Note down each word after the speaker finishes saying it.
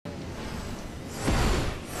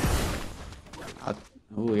Oh,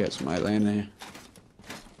 we got somebody landing here.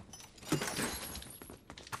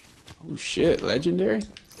 Oh shit, legendary?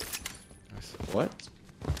 Nice. What?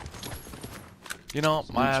 You know,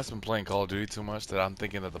 my ass been playing Call of Duty too much that I'm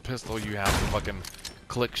thinking that the pistol you have to fucking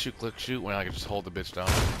click shoot when I can just hold the bitch down.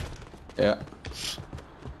 Yeah.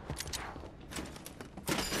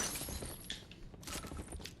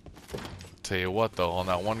 Tell you what though, on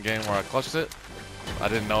that one game where I clutched it, I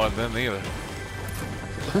didn't know it then either.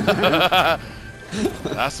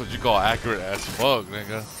 That's what you call accurate as fuck,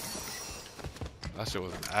 nigga. That shit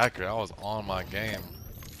was accurate. I was on my game.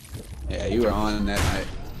 Yeah, you were on that night.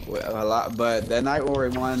 A lot, but that night where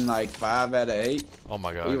we won like 5 out of 8, Oh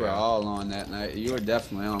my god. we were yeah. all on that night. You were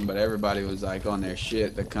definitely on, but everybody was like on their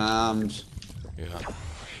shit. The comms. Yeah.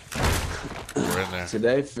 We're in there.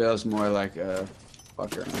 Today feels more like a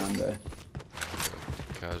fuck around day.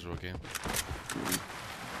 Casual game.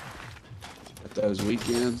 But those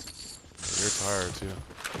weekends. You're tired too.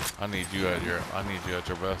 I need you at your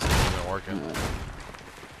best. You've been working.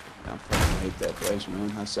 I fucking hate that place,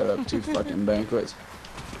 man. I set up 2 fucking banquets.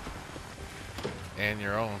 And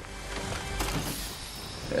your own.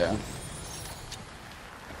 Yeah.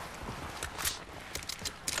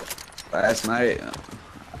 Last night,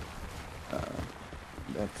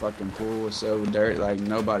 that fucking pool was so dirty. Like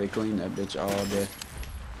nobody cleaned that bitch all day.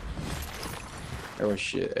 There was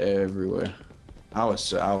shit everywhere. I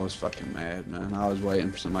was fucking mad, man. I was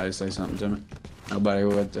waiting for somebody to say something to me. Nobody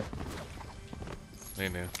would. Me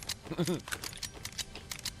knew.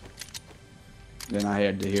 Then I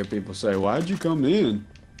had to hear people say, "Why'd you come in?"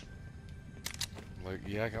 Like,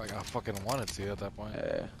 yeah, like I fucking wanted to at that point.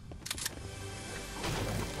 Yeah.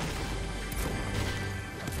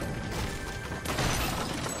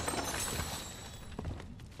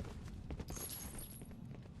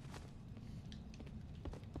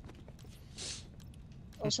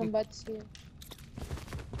 Oh, somebody's here.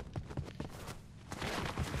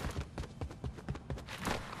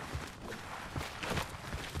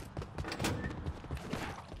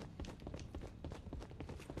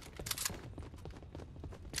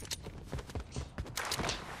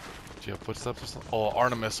 Do you have footsteps or something? Oh,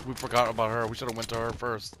 Artemis. We forgot about her. We should have went to her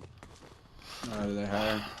first. Oh, they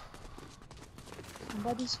hired.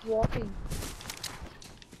 Somebody's walking.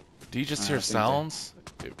 Do you just I hear think sounds?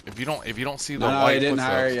 If you don't see the No, white they didn't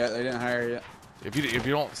footsteps. hire yet. They didn't hire yet. If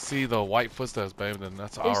you don't see the white footsteps, babe, then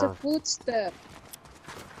that's There's our. a footstep.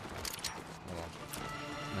 Hold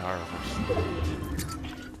on. Our first.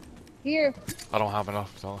 Here. I don't have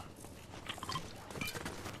enough, Tyler.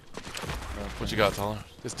 What you got, Tyler?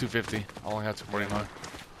 It's 250. I only have 249.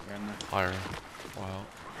 Higher. Wow.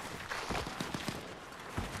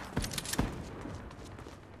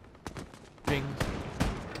 Bing.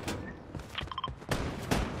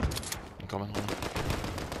 I'm coming home.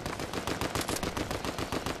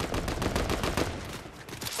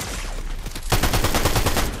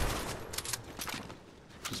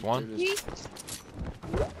 Just one?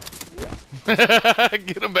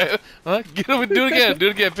 Get him, baby. Huh? Get him and do it again. Do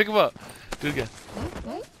it again. Pick him up. Do it again.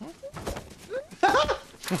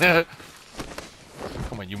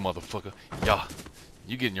 Come on, you motherfucker. Yeah.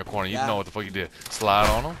 You get in your corner. You know what the fuck you did. Slide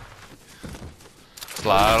on him.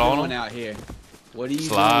 Slide on him. Out here. What are you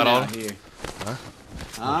Slide doing on out here? Huh?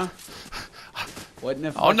 Huh? What in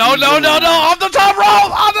the fuck Oh no, you no, doing no, out no! Off the top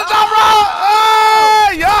rope! Off the top rope!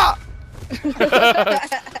 Ah, yeah!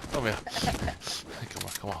 Come here. Come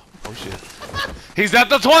on, come on. Oh shit. He's at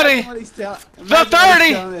the 20! The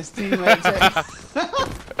 30!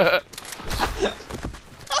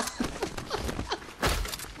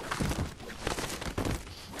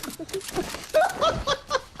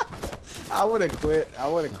 I would have quit. I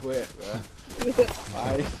would have quit, bro.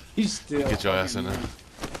 You still Get your ass in there.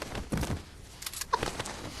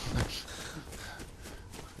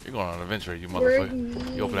 You're going on an adventure, you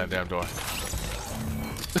motherfucker. You open that damn door.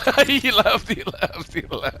 He left, he left, he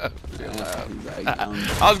left, he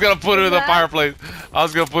left. I was gonna put him in the fireplace. I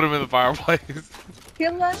was gonna put him in the fireplace.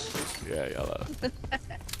 Kill him? Yeah, yeah, left.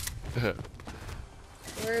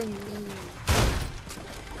 We're mean.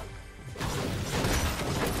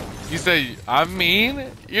 You say, I'm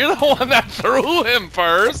mean? You're the one that threw him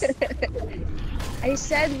first. I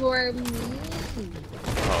said we're mean.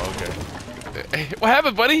 Oh, okay. Hey, what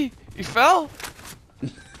happened, buddy? You fell?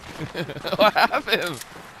 What happened?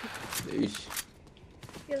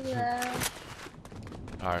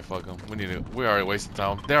 Alright, fuck them. We already wasted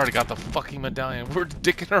time. They already got the fucking medallion. We're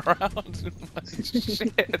dicking around.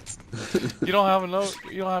 Shit. You don't have enough?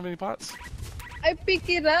 You don't have any pots? I pick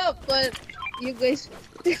it up, but you guys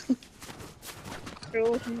still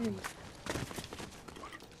throw him.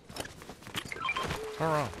 Turn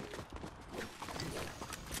around.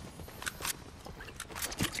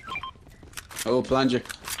 Oh, plunger.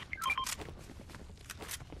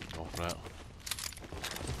 Go for that.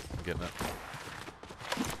 I'm getting it.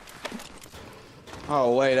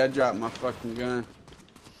 Oh wait, I dropped my fucking gun.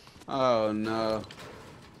 Oh no.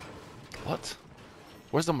 What?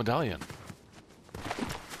 Where's the medallion?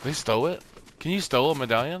 They stole it? Can you steal a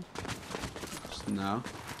medallion? No.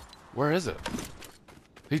 Where is it?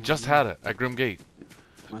 He just had it at Grim Gate.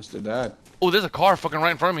 Must have died. Oh, there's a car fucking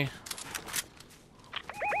right in front of me.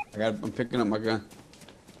 I'm picking up my gun.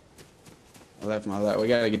 I left my lap. We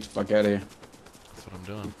gotta get the fuck out of here. That's what I'm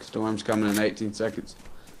doing. Storm's coming in 18 seconds.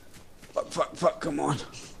 Fuck, fuck, fuck, come on.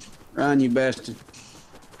 Run, you bastard.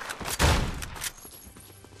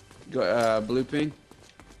 Go, blue ping?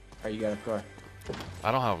 Oh, you got a car.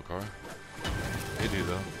 I don't have a car. They do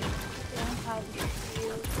though.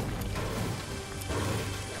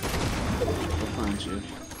 We'll find you.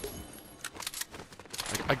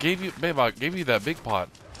 I gave you, babe, I gave you that big pot.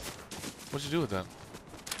 What'd you do with that?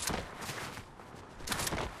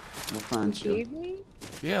 We'll find you.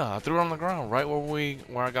 Yeah, I threw it on the ground, right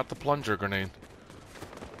where I got the plunger grenade.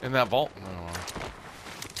 In that vault. Oh.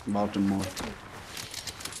 Baltimore.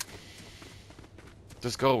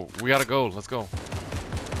 Just go. We gotta go. Let's go.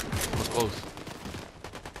 Let's close.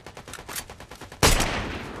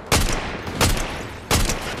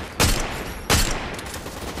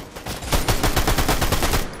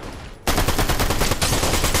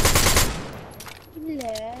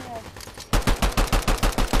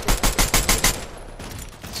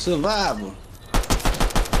 Survival.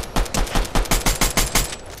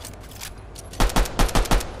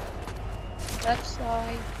 Left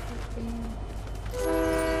side.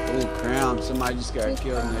 Oh, crown. Somebody just got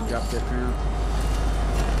killed and they dropped their crown.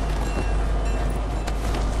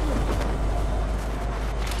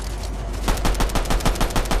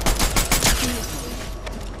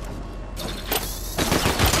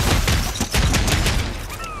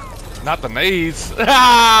 Not the nades.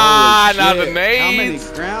 Ah, not the How many nades.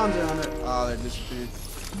 crowns are on it? Oh, they're disappearing.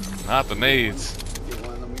 Not the nades. Get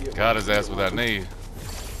one, let me get Got one. his ass with that nade.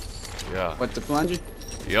 Yeah. What, the plunger?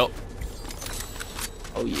 Yep.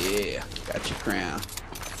 Oh yeah, got your crown.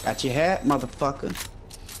 Got your hat, motherfucker.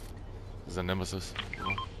 Is a nemesis.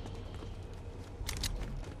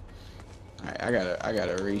 Alright, I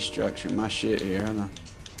gotta restructure my shit here. Hold on.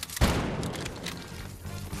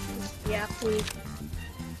 Yeah, please.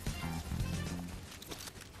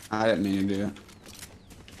 I didn't mean to do that.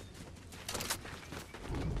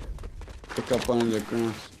 Pick up one of the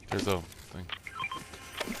crowns. Here's the thing.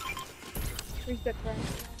 Where's the crown?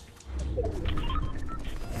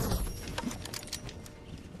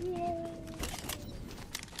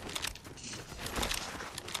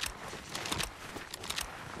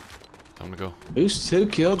 Time to go. Who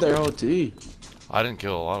killed their whole team? I didn't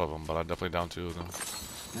kill a lot of them, but I definitely downed 2 of them.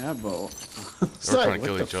 Yeah, bro. They were trying to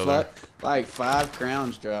kill each other. Like 5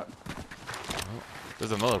 crowns dropped. Oh,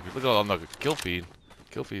 there's another. Look on the kill feed.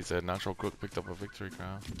 Kill feed said Natural Cook picked up a victory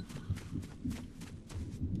crown.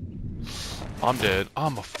 I'm dead.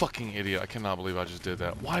 I'm a fucking idiot. I cannot believe I just did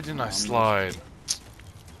that. Why didn't I slide?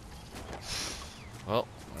 Well,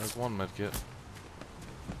 there's one medkit.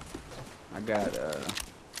 I got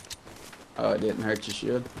oh, it didn't hurt your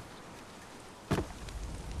shield.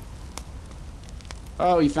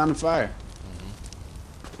 Oh, you found a fire.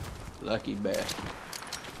 Lucky bastard.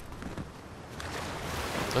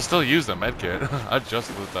 I still use the medkit. I just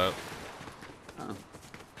lit that. Oh.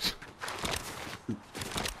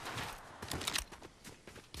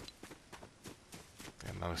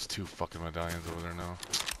 Damn, now there's 2 fucking medallions over there now.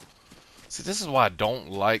 See, this is why I don't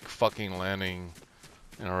like fucking landing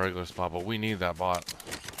in a regular spot, but we need that bot.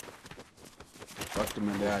 Fuck the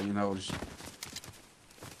medallion holders.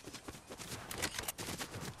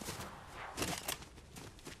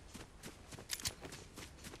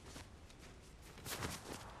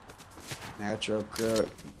 Natural Cook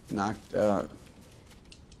knocked out.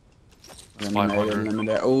 It's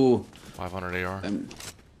 500. Oh, 500 AR. I think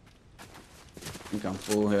I'm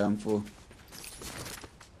full here. I'm full.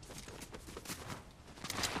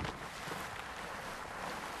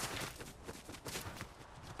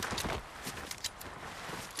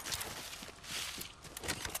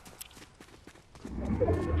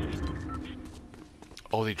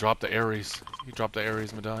 Oh, he dropped the Ares. He dropped the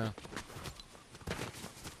Ares medallion.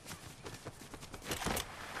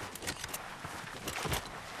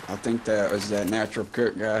 I think that was that Natural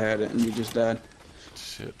Cook guy had it and you just died.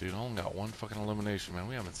 Shit, dude, I only got 1 fucking elimination, man.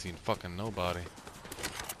 We haven't seen fucking nobody.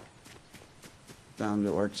 Sometimes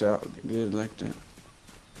it works out good like that.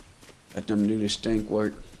 Let them do the stink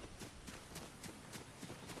work.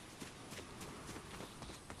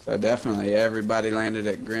 So definitely everybody landed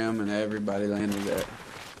at Grim and everybody landed at...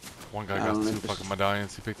 One guy got 2 fucking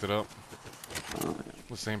medallions. He picked it up. Oh,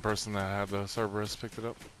 The same person that had the Cerberus picked it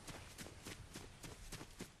up.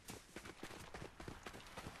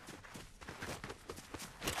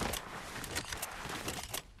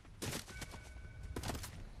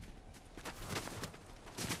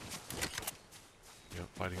 Yep,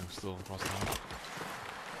 fighting him still across the line.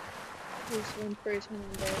 There's one person in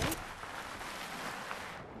there.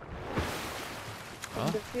 Huh?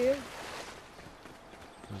 In the field.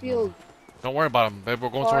 There's Field. no... Don't worry about him, babe. We're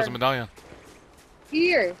going towards the medallion.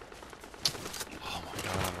 Here. Oh my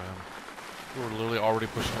god, man. We were literally already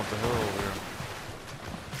pushing up the hill over here.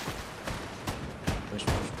 push,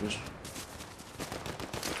 push, push.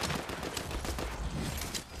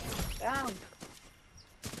 Down.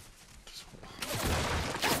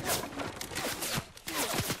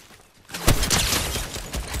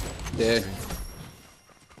 Dead.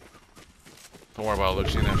 Don't worry about it, Luke.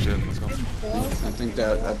 She that shit. Let's go. I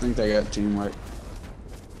think they got teamwork.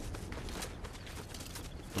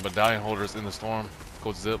 The medallion holder's in the storm.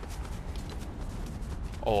 Go zip.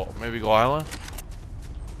 Oh, maybe go island?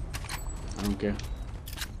 I don't care.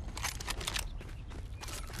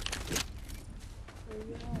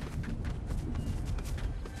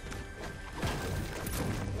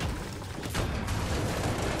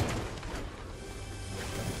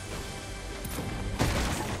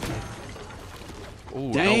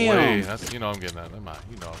 Ooh, Damn. no way. That's, you know I'm getting that. Never mind.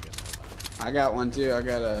 You know I'm getting that. I got one too. I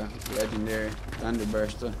got a legendary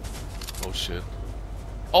Thunderburster. Oh shit.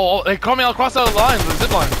 Oh, they coming across the line, the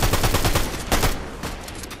zip line.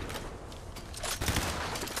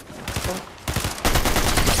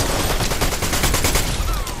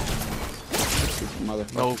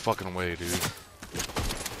 Motherfucker. No fucking way, dude.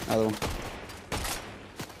 Another one.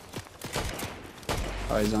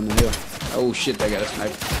 Oh, he's on the hill. Oh shit, they got a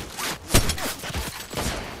sniper.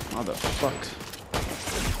 Motherfucker.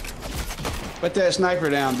 Put that sniper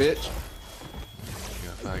down, bitch.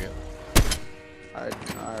 Yeah, faggot. Our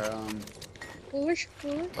Push.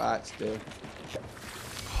 bot still.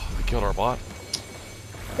 They killed our bot.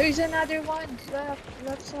 There's another one.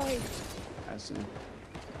 Left side. That's him.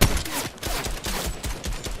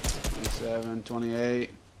 27,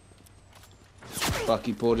 28. Fuck,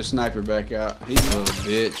 he pulled his sniper back out. He's a little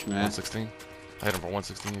bitch, man. 116. I hit him for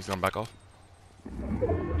 116. He's gonna back off.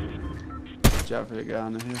 Watch out for the guy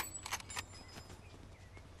on the hill.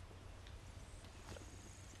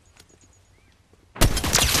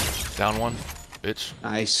 Down one. Bitch.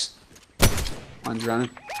 Nice. One's running.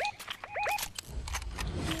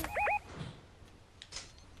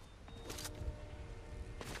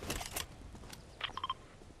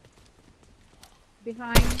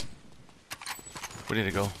 Behind. We need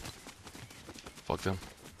to go. Fuck them.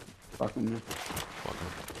 Fuck him, man. Fuck them.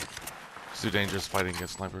 It's too dangerous fighting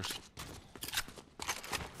against snipers.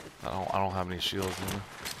 I don't have any shields either.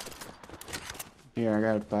 Here, I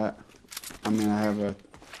got a pot. I mean, I have a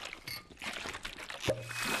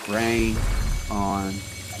rain on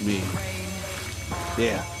me.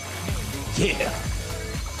 Yeah. Yeah.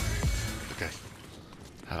 Okay.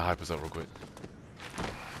 Had to hype us up real quick.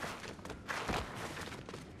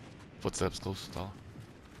 Footsteps close, Tyler.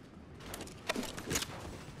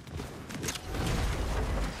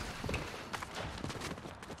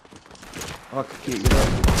 Fuck, I can't get up.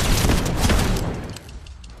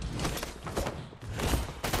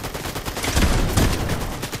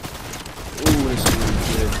 Ooh, this is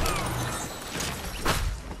good.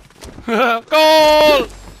 Goal!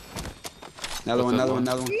 Another one, What's another that one,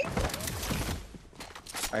 another one.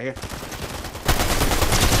 Right here.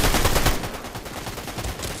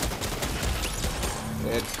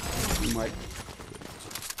 Dead. You might.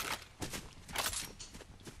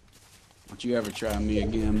 Don't you ever try me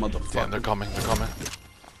again, motherfucker. Damn, they're coming, they're coming.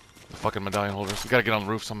 The fucking medallion holders. We gotta get on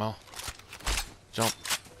the roof somehow. Jump.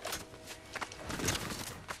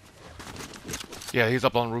 Yeah, he's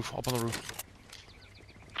up on the roof,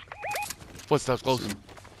 Footsteps close.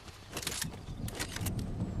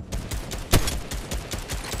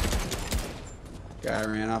 Guy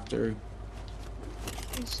ran off the roof.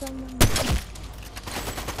 There's someone.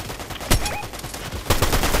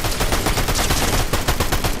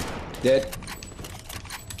 Dead.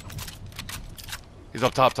 He's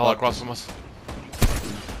up top, Tyler, across from us.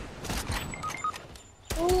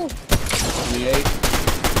 Oh, 28.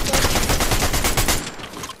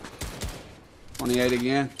 28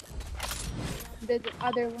 again. the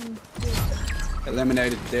other one.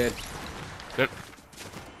 Eliminated, dead. There.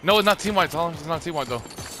 No, it's not team white, Tyler. It's not team white though.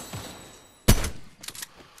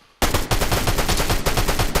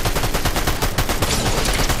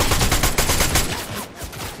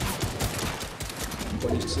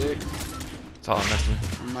 6. It's all next to me.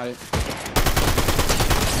 Somebody.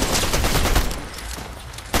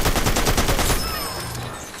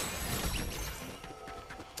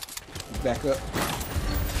 Back up.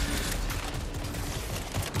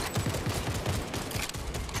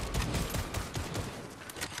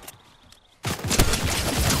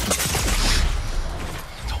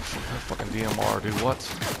 Don't fucking DMR, dude. What?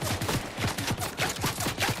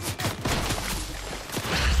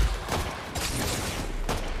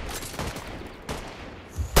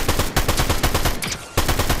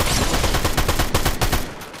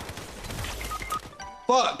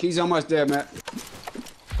 Fuck, he's almost dead, Matt. He's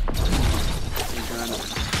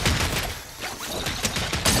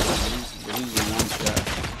in one shot.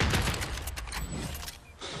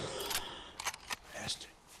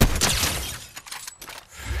 Bastard.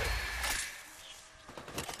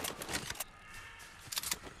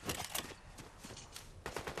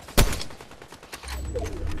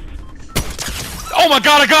 Oh my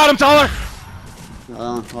god, I got him, Tyler!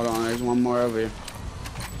 Hold on, there's one more over here.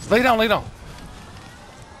 Lay down, lay down.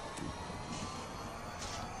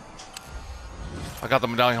 I got the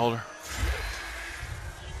medallion holder.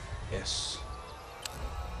 Yes.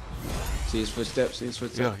 See his footsteps? See his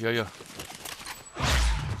footsteps? Yeah.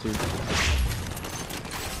 2.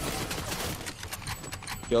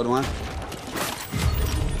 Killed 1.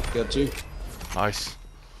 Killed 2. Nice.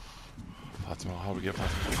 Fatima, how do we get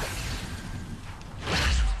Fatima?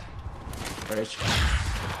 Rich.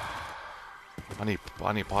 I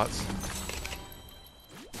need pots.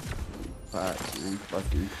 Pots, man.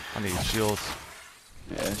 Fucking. I need shields.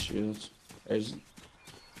 Yeah, shields. There's.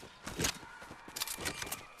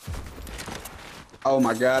 Oh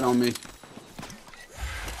my god, on me.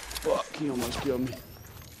 Fuck, he almost killed me.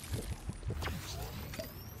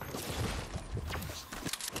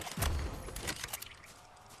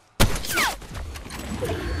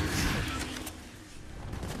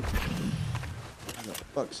 Where the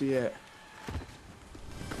fuck's he at?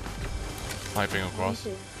 Sniping across.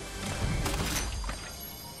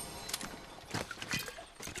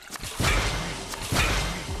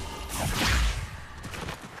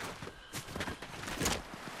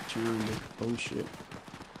 Oh shit.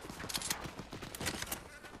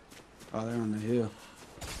 Oh, they're on the hill.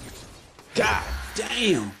 God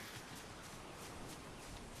damn!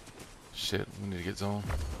 Shit, we need to get zone.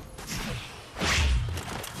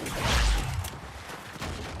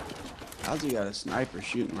 How's he got a sniper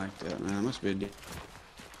shooting like that, man? That must be a dick.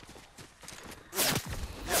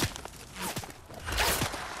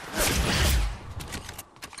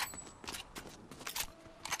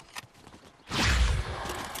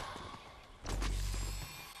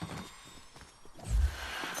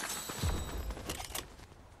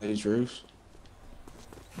 These roofs.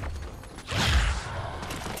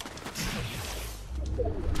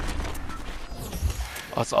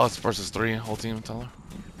 Us versus 3, whole team, Tyler.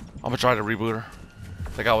 I'm gonna try to reboot her.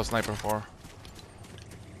 The guy was sniping for her.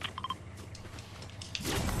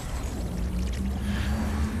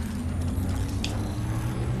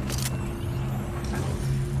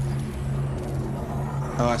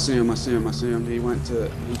 Oh, I see him. He went to.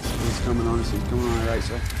 He's coming on us. He's coming on the right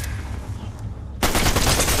side.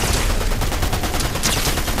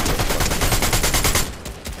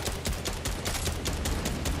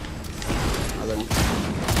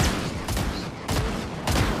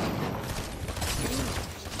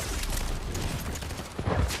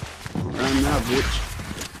 Run now, bitch.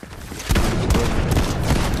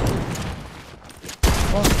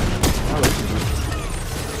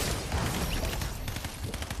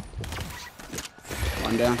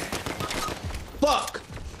 One down. Fuck!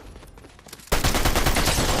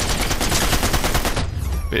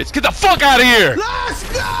 Bitch, get the fuck out of here! Let's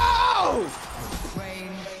go!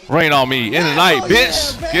 Rain on me in the night,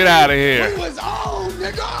 bitch! Yeah, Get out of here! we was on,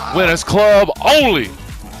 nigga! Winners Club only!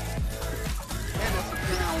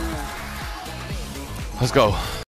 Let's go.